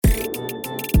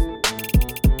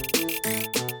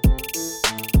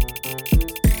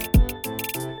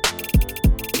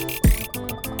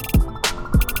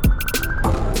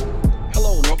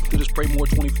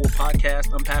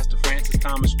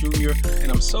Jr.,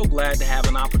 and I'm so glad to have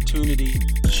an opportunity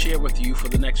to share with you for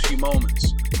the next few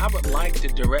moments. I would like to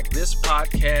direct this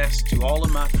podcast to all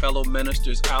of my fellow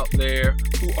ministers out there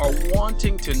who are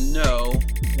wanting to know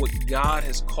what God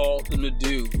has called them to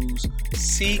do, who's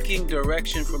seeking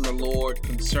direction from the Lord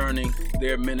concerning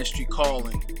their ministry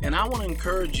calling. And I want to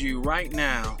encourage you right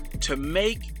now to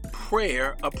make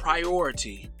prayer a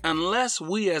priority. Unless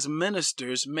we as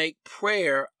ministers make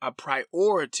prayer a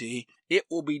priority, it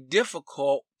will be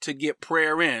difficult to get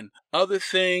prayer in. Other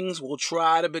things will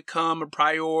try to become a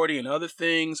priority, and other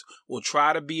things will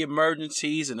try to be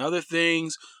emergencies, and other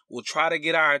things will try to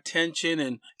get our attention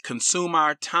and consume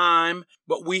our time.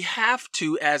 But we have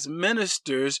to, as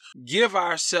ministers, give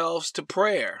ourselves to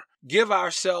prayer. Give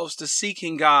ourselves to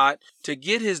seeking God, to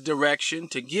get His direction,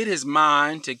 to get His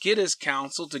mind, to get His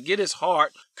counsel, to get His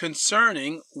heart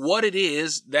concerning what it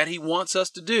is that He wants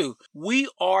us to do. We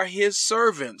are His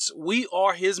servants. We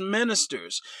are His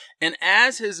ministers. And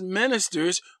as His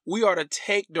ministers, we are to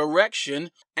take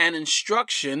direction and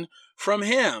instruction from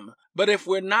Him. But if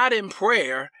we're not in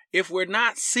prayer, if we're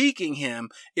not seeking Him,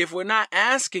 if we're not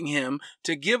asking Him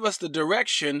to give us the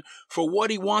direction for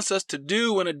what He wants us to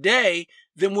do in a day,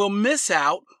 then we'll miss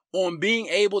out on being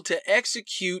able to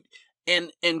execute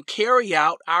and carry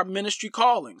out our ministry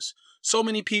callings. So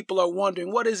many people are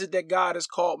wondering, what is it that God has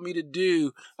called me to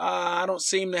do? I don't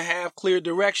seem to have clear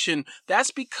direction.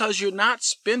 That's because you're not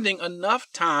spending enough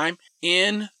time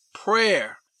in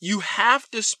prayer. You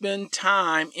have to spend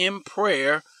time in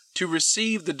prayer to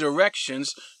receive the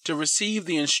directions, to receive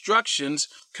the instructions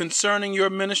concerning your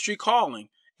ministry calling.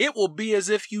 It will be as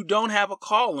if you don't have a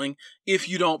calling if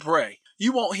you don't pray.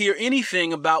 You won't hear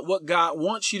anything about what God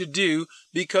wants you to do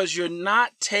because you're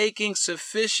not taking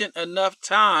sufficient enough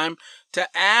time to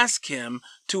ask Him,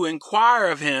 to inquire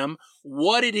of Him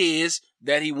what it is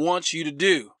that He wants you to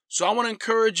do. So I want to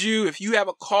encourage you, if you have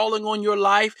a calling on your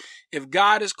life, if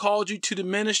God has called you to the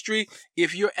ministry,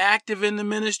 if you're active in the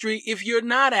ministry, if you're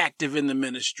not active in the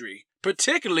ministry,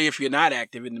 particularly if you're not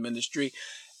active in the ministry,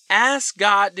 ask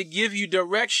God to give you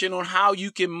direction on how you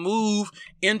can move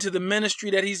into the ministry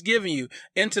that He's given you,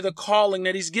 into the calling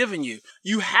that He's given you.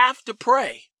 You have to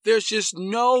pray. There's just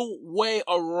no way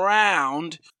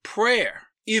around prayer.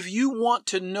 If you want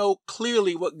to know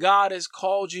clearly what God has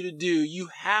called you to do, you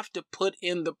have to put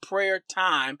in the prayer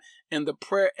time and the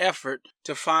prayer effort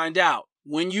to find out.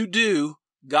 When you do,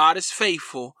 God is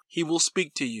faithful. He will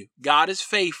speak to you. God is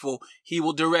faithful. He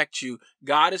will direct you.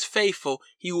 God is faithful.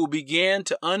 He will begin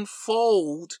to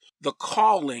unfold the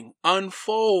calling,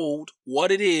 unfold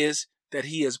what it is that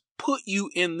He has put you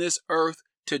in this earth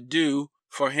to do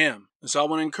for Him. And so I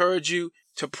want to encourage you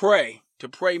to pray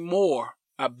more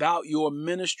about your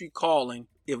ministry calling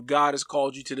if God has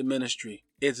called you to the ministry.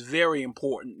 It's very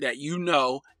important that you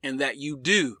know and that you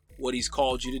do what He's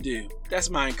called you to do. That's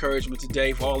my encouragement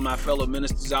today for all of my fellow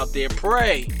ministers out there.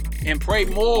 Pray and pray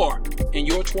more in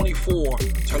your 24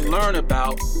 to learn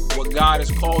about what God has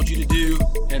called you to do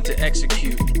and to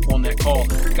execute on that calling.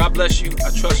 God bless you. I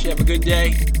trust you have a good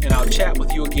day, and I'll chat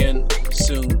with you again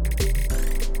soon.